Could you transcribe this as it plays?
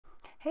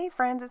Hey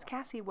friends, it's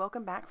Cassie.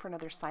 Welcome back for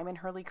another Simon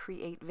Hurley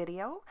Create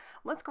video.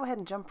 Let's go ahead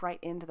and jump right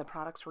into the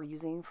products we're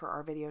using for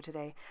our video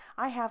today.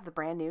 I have the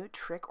brand new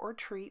Trick or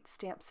Treat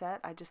stamp set.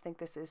 I just think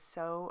this is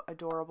so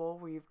adorable,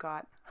 where you've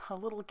got a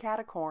little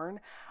catacorn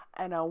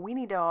and a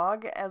weenie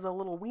dog as a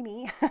little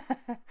weenie.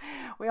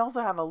 We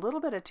also have a little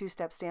bit of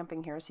two-step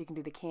stamping here, so you can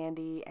do the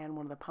candy and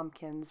one of the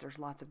pumpkins. There's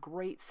lots of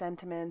great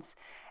sentiments,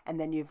 and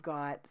then you've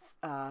got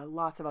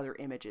lots of other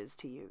images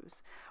to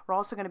use. We're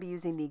also going to be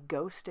using the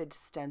Ghosted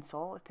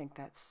stencil. I think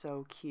that's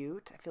so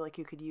cute. I feel like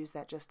you could use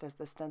that just as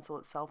the stencil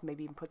itself,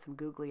 maybe even put some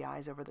googly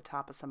eyes over the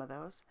top of some of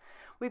those.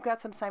 We've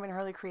got some Simon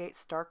Hurley Create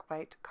Stark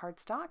White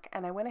cardstock,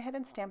 and I went ahead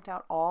and stamped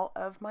out all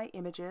of my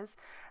images.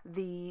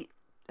 The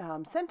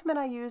sentiment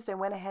I used, I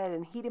went ahead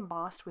and heat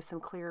embossed with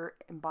some clear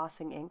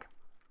embossing ink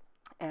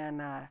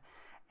and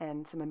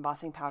some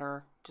embossing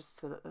powder, just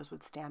so that those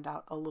would stand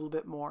out a little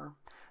bit more.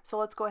 So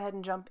let's go ahead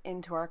and jump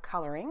into our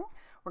coloring.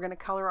 We're going to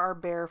color our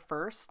bear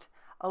first.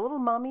 A little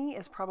mummy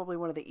is probably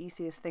one of the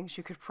easiest things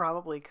you could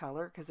probably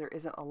color, because there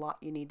isn't a lot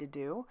you need to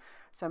do.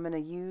 So I'm going to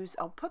use,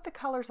 I'll put the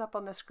colors up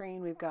on the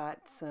screen. We've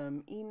got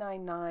some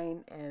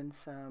E99 and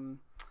some,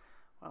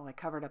 well, I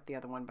covered up the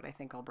other one, but I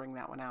think I'll bring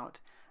that one out.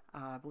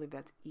 I believe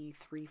that's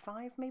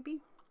E35 maybe.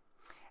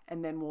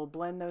 And then we'll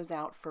blend those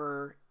out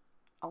for,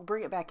 I'll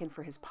bring it back in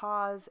for his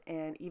paws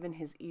and even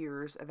his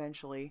ears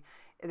eventually.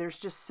 There's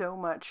just so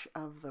much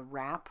of the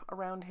wrap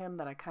around him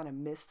that I kind of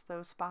missed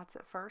those spots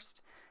at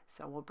first.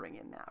 So we'll bring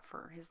in that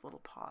for his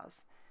little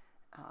paws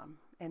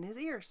and his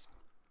ears.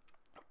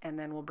 And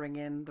then we'll bring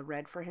in the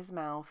red for his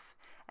mouth.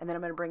 And then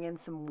I'm going to bring in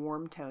some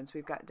warm tones.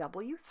 We've got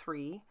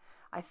W3.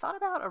 I thought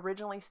about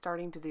originally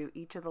starting to do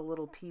each of the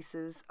little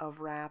pieces of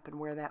wrap and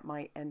where that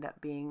might end up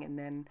being. And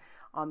then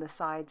on the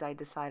sides, I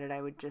decided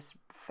I would just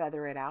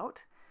feather it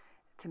out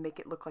to make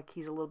it look like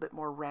he's a little bit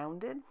more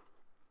rounded.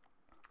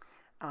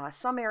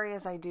 Some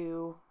areas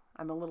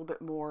I'm a little bit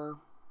more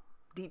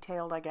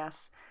detailed, I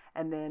guess.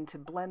 And then to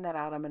blend that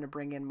out, I'm going to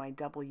bring in my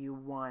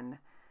W1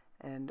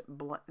 and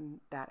blend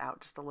that out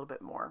just a little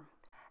bit more.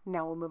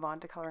 Now we'll move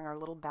on to coloring our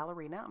little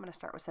ballerina. I'm going to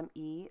start with some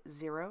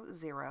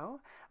E00,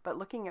 but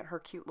looking at her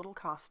cute little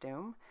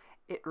costume,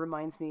 it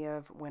reminds me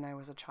of when I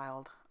was a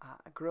child.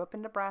 I grew up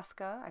in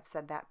Nebraska. I've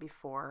said that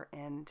before,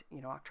 and you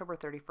know, October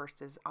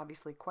 31st is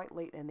obviously quite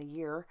late in the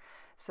year,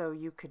 so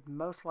you could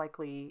most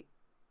likely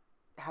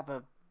have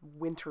a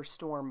winter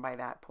storm by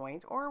that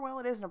point, or well,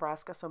 it is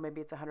Nebraska, so maybe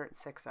it's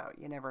 106 out.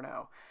 You never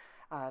know.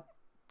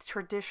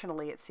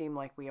 Traditionally, it seemed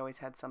like we always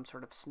had some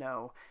sort of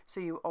snow, so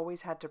you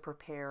always had to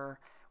prepare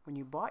when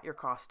you bought your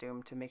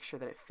costume to make sure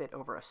that it fit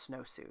over a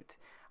snowsuit.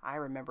 I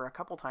remember a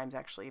couple times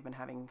actually even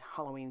having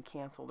Halloween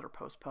canceled or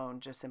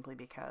postponed just simply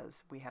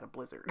because we had a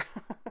blizzard.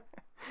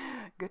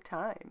 Good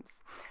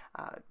times.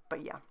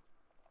 But yeah,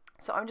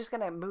 so I'm just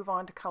going to move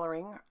on to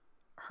coloring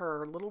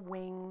her little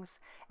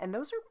wings, and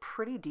those are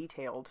pretty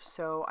detailed,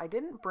 so I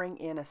didn't bring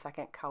in a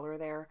second color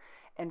there.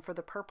 And for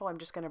the purple, I'm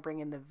just going to bring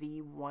in the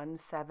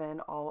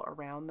V17 all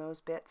around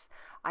those bits.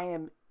 I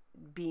am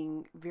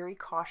being very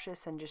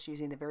cautious and just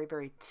using the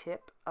very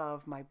tip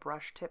of my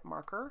brush tip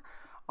marker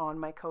on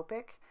my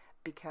Copic,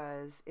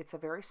 because it's a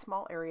very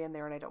small area in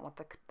there and I don't want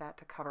that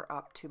to cover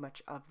up too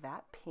much of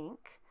that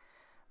pink.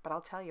 But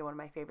I'll tell you, one of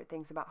my favorite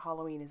things about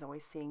Halloween is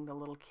always seeing the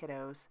little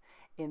kiddos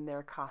in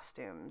their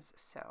costumes,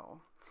 so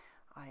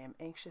I am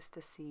anxious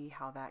to see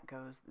how that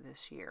goes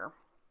this year.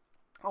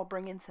 I'll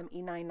bring in some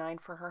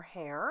E99 for her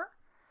hair.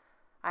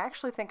 I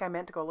actually think I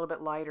meant to go a little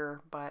bit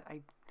lighter, but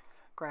I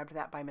grabbed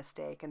that by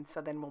mistake, and so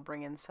then we'll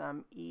bring in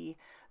some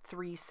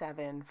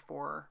E37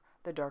 for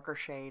the darker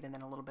shade and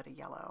then a little bit of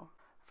yellow.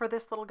 For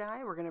this little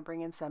guy, we're going to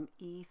bring in some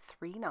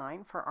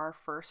E39 for our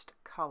first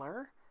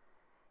color,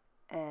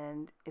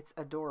 and it's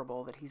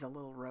adorable that he's a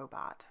little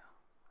robot.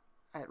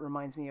 It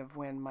reminds me of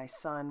when my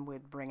son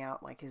would bring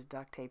out like his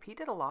duct tape. He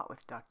did a lot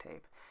with duct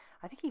tape.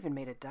 I think he even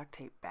made a duct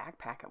tape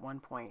backpack at one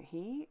point.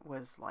 He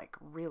was like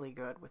really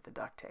good with the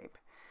duct tape.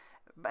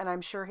 And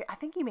I'm sure, I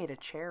think he made a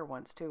chair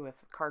once too with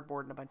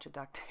cardboard and a bunch of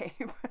duct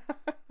tape.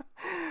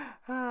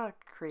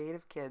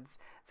 Creative kids.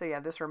 So yeah,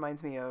 this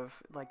reminds me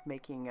of like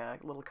making a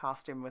little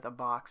costume with a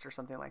box or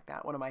something like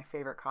that. One of my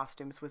favorite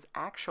costumes was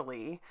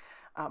actually,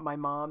 my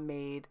mom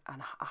made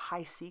a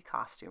high C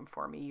costume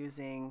for me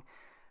using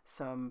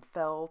some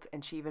felt,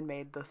 and she even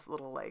made this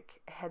little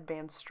like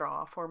headband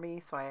straw for me.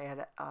 So I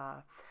had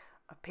a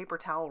paper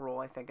towel roll,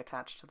 I think,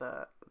 attached to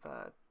the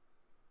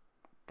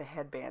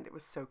headband. It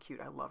was so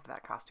cute. I loved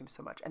that costume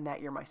so much. And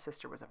that year my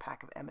sister was a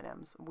pack of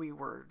M&Ms. We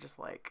were just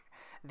like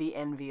the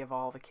envy of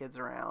all the kids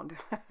around.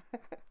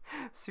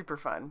 Super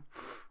fun.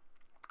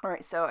 All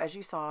right, so as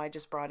you saw, I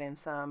just brought in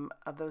some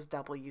of those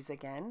W's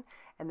again,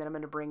 and then I'm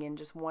going to bring in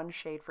just one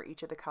shade for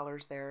each of the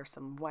colors there,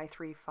 some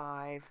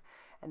Y35,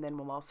 and then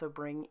we'll also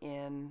bring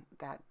in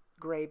that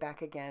gray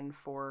back again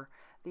for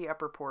the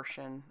upper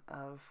portion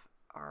of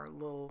our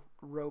little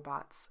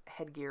robot's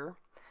headgear.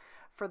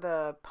 For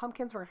the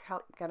pumpkins, we're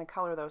going to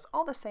color those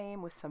all the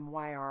same with some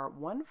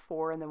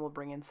YR14, and then we'll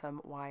bring in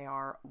some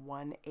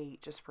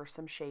YR18 just for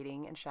some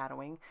shading and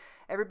shadowing.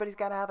 Everybody's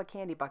got to have a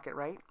candy bucket,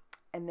 right?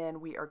 and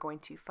then we are going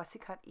to fussy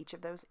cut each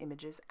of those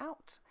images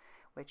out,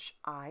 which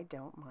I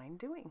don't mind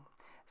doing.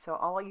 So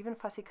I'll even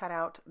fussy cut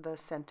out the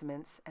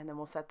sentiments, and then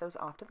we'll set those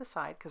off to the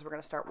side because we're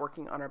going to start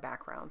working on our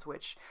backgrounds,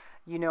 which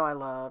you know I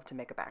love to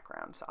make a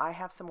background. So I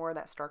have some more of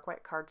that stark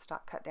white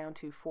cardstock cut down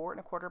to 4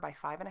 1/4 by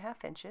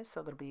 5.5 inches,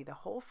 so that'll be the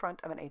whole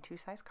front of an A2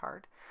 size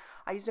card.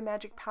 I used a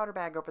magic powder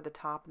bag over the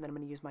top, and then I'm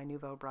going to use my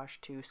Nouveau brush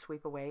to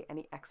sweep away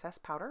any excess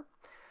powder.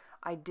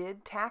 I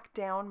did tack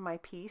down my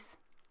piece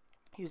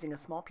using a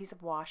small piece of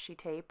washi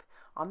tape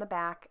on the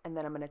back, and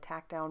then I'm going to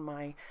tack down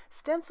my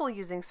stencil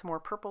using some more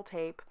purple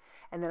tape,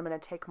 and then I'm going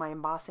to take my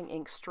embossing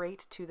ink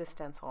straight to the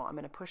stencil. I'm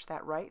going to push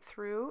that right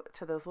through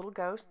to those little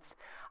ghosts.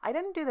 I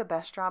didn't do the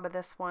best job of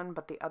this one,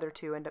 but the other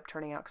two end up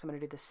turning out because I'm going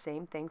to do the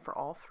same thing for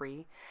all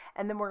three.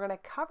 And then we're going to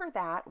cover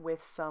that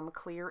with some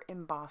clear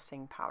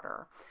embossing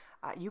powder.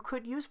 You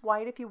could use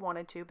white if you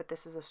wanted to, but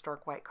this is a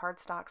stark white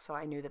cardstock, so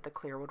I knew that the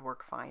clear would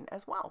work fine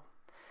as well.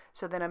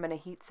 So then I'm going to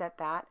heat set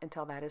that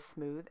until that is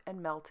smooth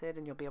and melted,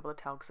 and you'll be able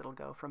to tell because it'll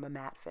go from a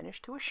matte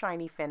finish to a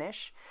shiny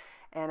finish.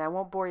 And I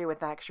won't bore you with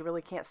that because you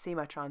really can't see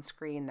much on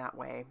screen that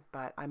way,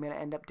 but I'm going to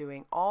end up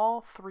doing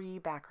all three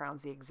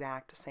backgrounds the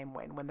exact same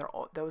way. And when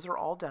those are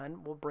all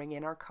done, we'll bring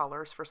in our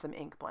colors for some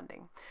ink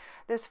blending.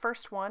 This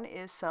first one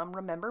is some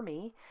Remember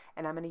Me,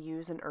 and I'm going to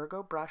use an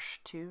Ergo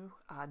brush to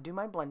do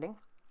my blending.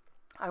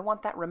 I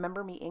want that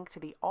Remember Me ink to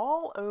be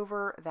all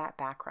over that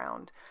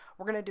background.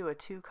 We're going to do a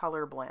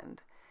 2-color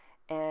blend.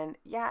 And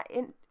yeah,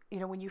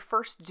 when you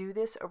first do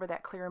this over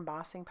that clear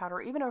embossing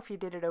powder, even if you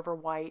did it over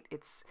white,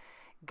 it's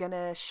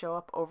gonna show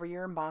up over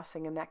your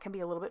embossing, and that can be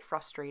a little bit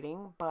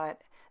frustrating,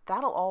 but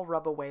that'll all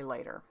rub away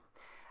later.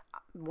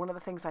 One of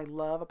the things I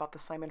love about the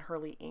Simon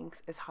Hurley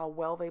inks is how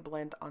well they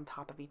blend on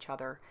top of each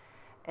other.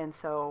 And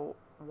so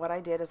what I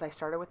did is I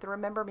started with the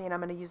Remember Me, and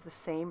I'm going to use the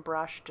same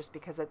brush just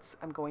because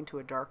I'm going to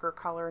a darker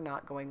color,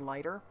 not going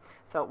lighter,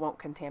 so it won't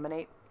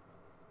contaminate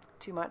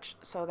too much.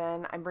 So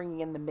then I'm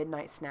bringing in the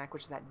Midnight Snack,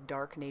 which is that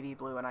dark navy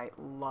blue, and I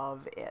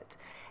love it.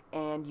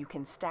 And you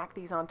can stack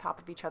these on top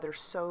of each other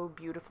so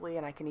beautifully,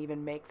 and I can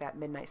even make that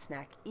Midnight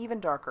Snack even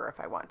darker if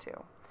I want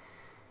to.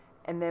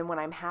 And then when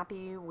I'm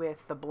happy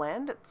with the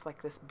blend, it's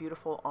like this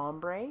beautiful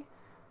ombre,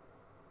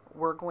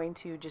 we're going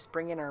to just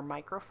bring in our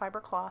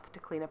microfiber cloth to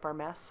clean up our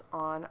mess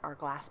on our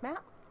glass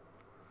mat.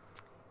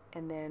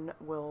 And then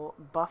we'll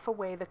buff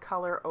away the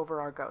color over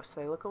our ghosts.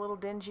 So they look a little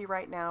dingy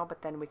right now,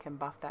 but then we can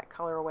buff that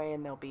color away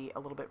and they'll be a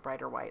little bit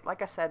brighter white.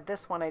 Like I said,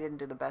 this one I didn't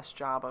do the best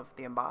job of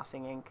the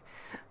embossing ink,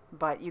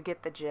 but you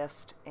get the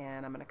gist,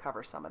 and I'm going to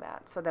cover some of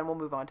that. So then we'll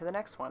move on to the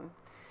next one.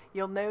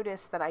 You'll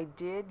notice that I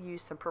did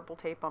use some purple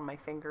tape on my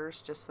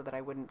fingers just so that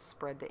I wouldn't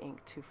spread the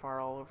ink too far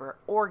all over,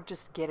 or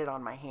just get it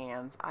on my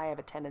hands. I have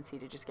a tendency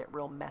to just get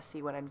real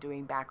messy when I'm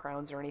doing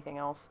backgrounds or anything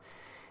else.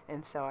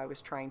 And so I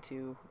was trying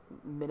to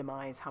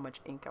minimize how much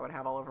ink I would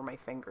have all over my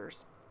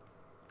fingers.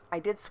 I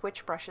did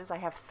switch brushes. I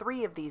have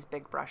 3 of these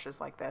big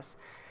brushes like this.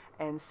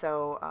 And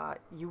so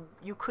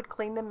you could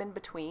clean them in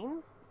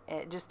between.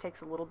 It just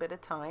takes a little bit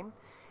of time.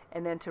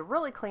 And then to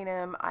really clean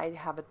them, I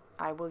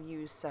will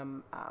use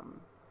some,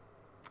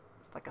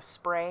 it's like a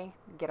spray,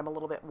 get them a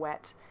little bit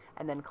wet,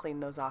 and then clean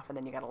those off, and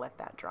then you got to let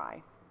that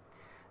dry.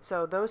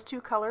 So those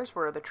 2 colors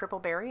were the Triple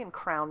Berry and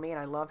Crown Me, and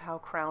I love how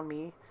Crown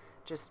Me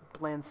just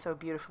blends so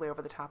beautifully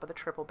over the top of the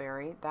Triple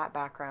Berry. That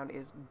background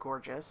is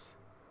gorgeous.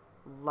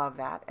 Love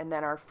that. And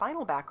then our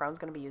final background is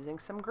going to be using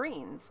some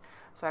greens.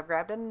 So I've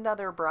grabbed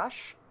another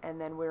brush, and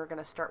then we're going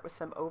to start with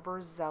some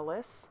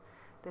Overzealous.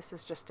 This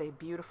is just a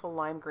beautiful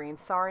lime green.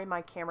 Sorry,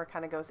 my camera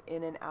kind of goes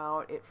in and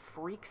out. It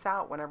freaks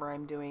out whenever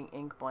I'm doing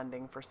ink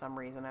blending for some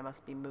reason. I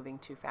must be moving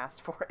too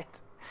fast for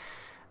it.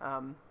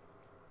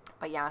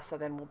 But yeah, so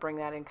then we'll bring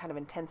that in, kind of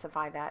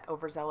intensify that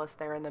Overzealous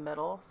there in the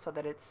middle so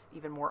that it's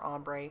even more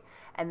ombre.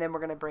 And then we're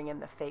going to bring in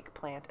the fake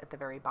plant at the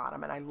very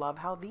bottom. And I love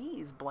how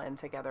these blend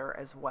together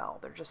as well.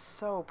 They're just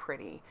so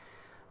pretty.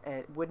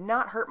 It would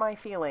not hurt my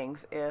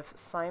feelings if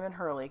Simon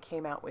Hurley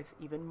came out with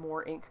even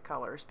more ink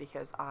colors,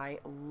 because I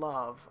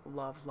love,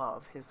 love,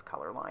 love his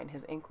color line.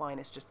 His ink line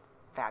is just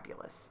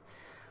fabulous.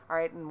 All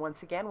right, and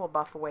once again, we'll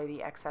buff away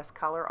the excess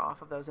color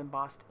off of those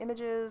embossed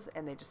images,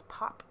 and they just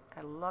pop.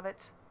 I love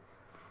it.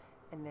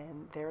 And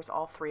then there's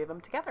all 3 of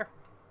them together.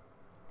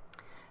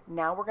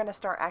 Now we're going to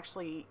start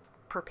actually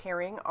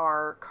preparing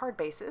our card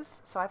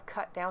bases. So I've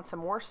cut down some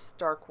more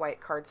stark white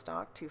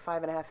cardstock to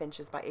 5.5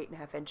 inches by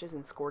 8.5 inches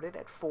and scored it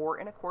at 4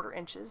 1/4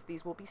 inches.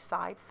 These will be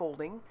side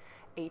folding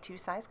A2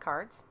 size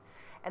cards.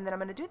 And then I'm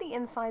going to do the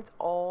insides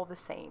all the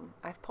same.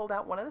 I've pulled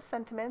out one of the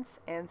sentiments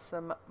and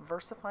some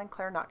VersaFine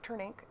Clair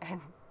Nocturne ink, and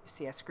you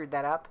see I screwed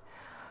that up.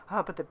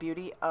 But the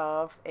beauty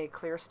of a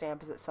clear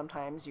stamp is that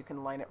sometimes you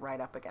can line it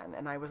right up again,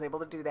 and I was able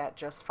to do that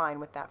just fine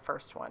with that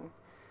first one.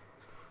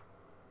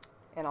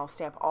 And I'll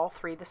stamp all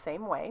 3 the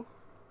same way.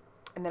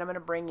 And then I'm going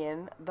to bring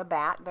in the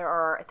bat. There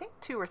are, I think,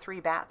 2 or 3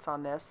 bats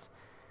on this,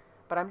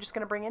 but I'm just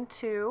going to bring in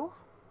 2.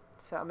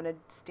 So I'm going to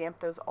stamp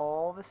those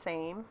all the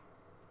same.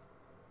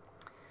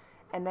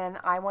 And then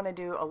I want to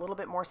do a little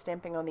bit more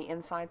stamping on the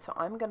inside, so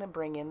I'm going to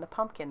bring in the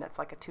pumpkin. That's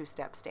like a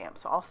 2-step stamp.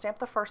 So I'll stamp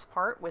the first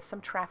part with some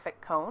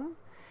traffic cone.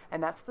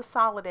 And that's the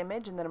solid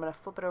image, and then I'm going to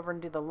flip it over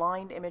and do the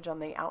lined image on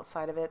the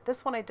outside of it.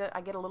 This one I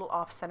get a little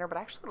off center, but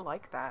I actually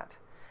like that.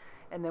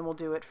 And then we'll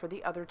do it for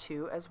the other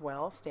two as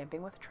well,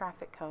 stamping with a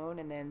traffic cone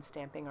and then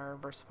stamping our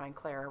VersaFine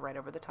Clair right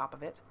over the top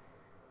of it.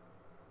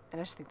 And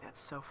I just think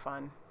that's so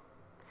fun.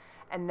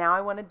 And now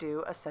I want to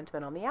do a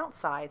sentiment on the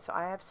outside. So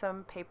I have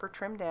some paper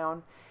trimmed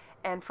down.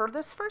 And for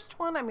this first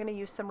one, I'm going to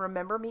use some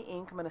Remember Me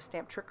ink. I'm going to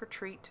stamp Trick or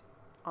Treat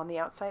on the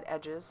outside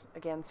edges.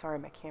 Again, sorry,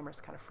 my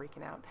camera's kind of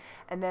freaking out.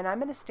 And then I'm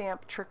going to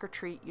stamp Trick or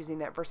Treat using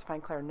that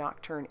VersaFine Clair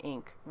Nocturne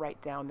ink right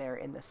down there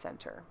in the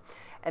center.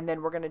 And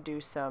then we're going to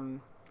do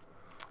some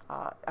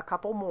a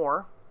couple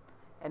more,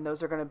 and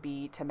those are going to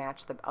be to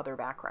match the other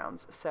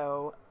backgrounds.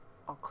 So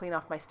I'll clean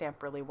off my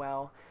stamp really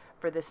well.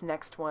 For this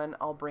next one,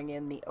 I'll bring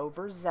in the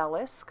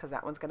Overzealous, because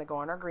that one's going to go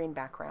on our green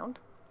background.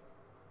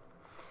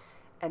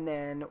 And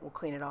then we'll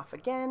clean it off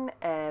again,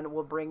 and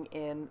we'll bring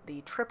in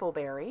the Triple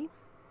Berry.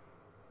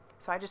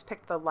 So I just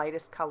picked the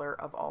lightest color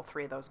of all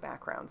three of those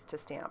backgrounds to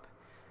stamp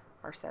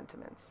our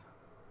sentiments.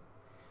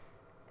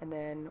 And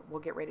then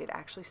we'll get ready to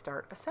actually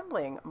start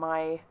assembling.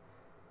 My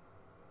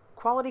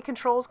quality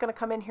control is going to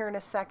come in here in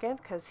a second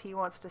because he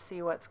wants to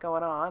see what's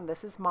going on.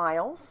 This is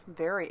Miles,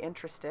 very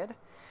interested,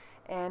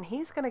 and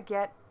he's going to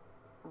get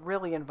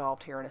really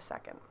involved here in a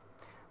second.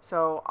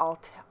 So I'll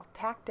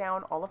tack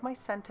down all of my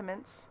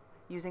sentiments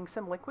using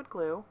some liquid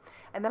glue,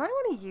 and then I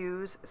want to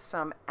use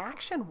some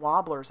action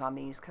wobblers on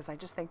these because I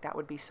just think that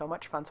would be so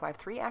much fun. So I have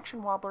 3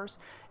 action wobblers.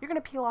 You're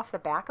going to peel off the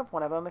back of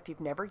one of them if you've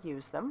never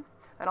used them,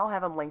 and I'll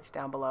have them linked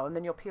down below, and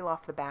then you'll peel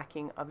off the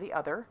backing of the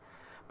other.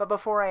 But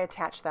before I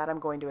attach that, I'm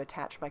going to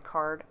attach my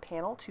card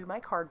panel to my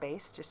card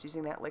base, just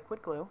using that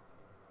liquid glue.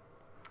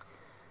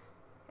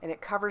 And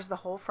it covers the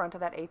whole front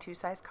of that A2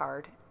 size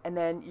card. And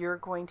then you're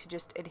going to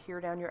just adhere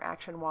down your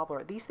action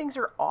wobbler. These things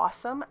are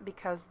awesome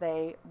because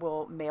they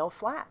will mail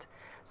flat.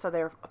 So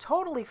they're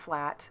totally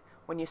flat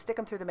when you stick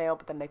them through the mail,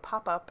 but then they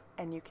pop up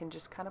and you can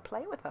just kind of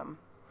play with them.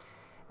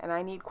 And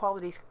I need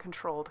quality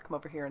control to come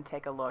over here and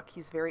take a look.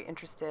 He's very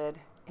interested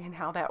in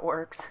how that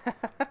works.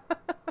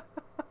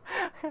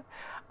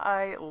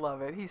 I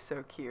love it. He's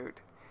so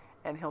cute.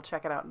 And he'll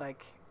check it out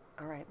like,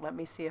 all right, let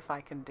me see if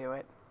I can do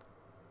it.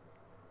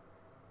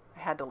 I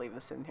had to leave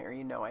this in here.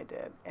 You know I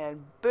did.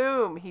 And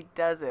boom, he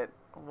does it.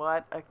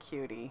 What a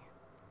cutie.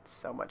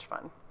 So much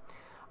fun.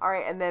 All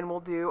right, and then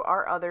we'll do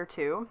our other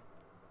two.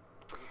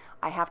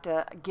 I have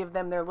to give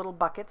them their little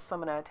buckets, so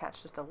I'm going to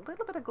attach just a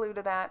little bit of glue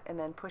to that and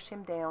then push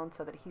him down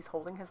so that he's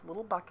holding his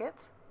little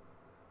bucket.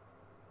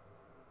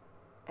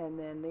 And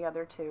then the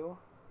other two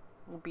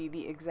will be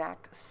the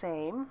exact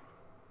same.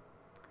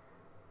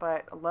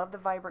 But I love the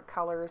vibrant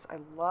colors. I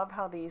love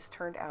how these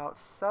turned out.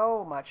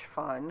 So much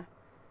fun.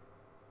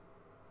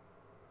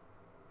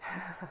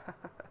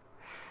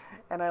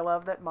 And I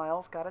love that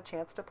Miles got a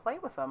chance to play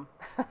with them.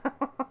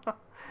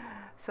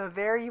 So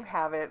there you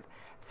have it.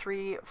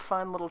 3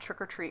 fun little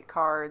trick-or-treat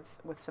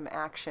cards with some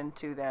action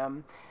to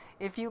them.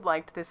 If you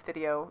liked this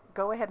video,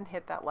 go ahead and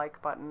hit that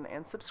like button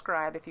and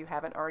subscribe if you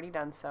haven't already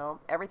done so.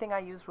 Everything I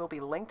use will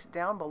be linked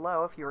down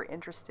below if you're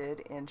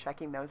interested in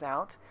checking those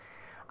out.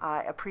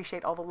 I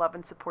appreciate all the love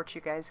and support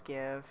you guys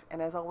give.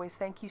 And as always,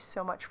 thank you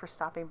so much for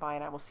stopping by,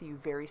 and I will see you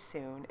very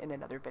soon in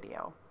another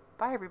video.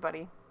 Bye,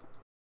 everybody.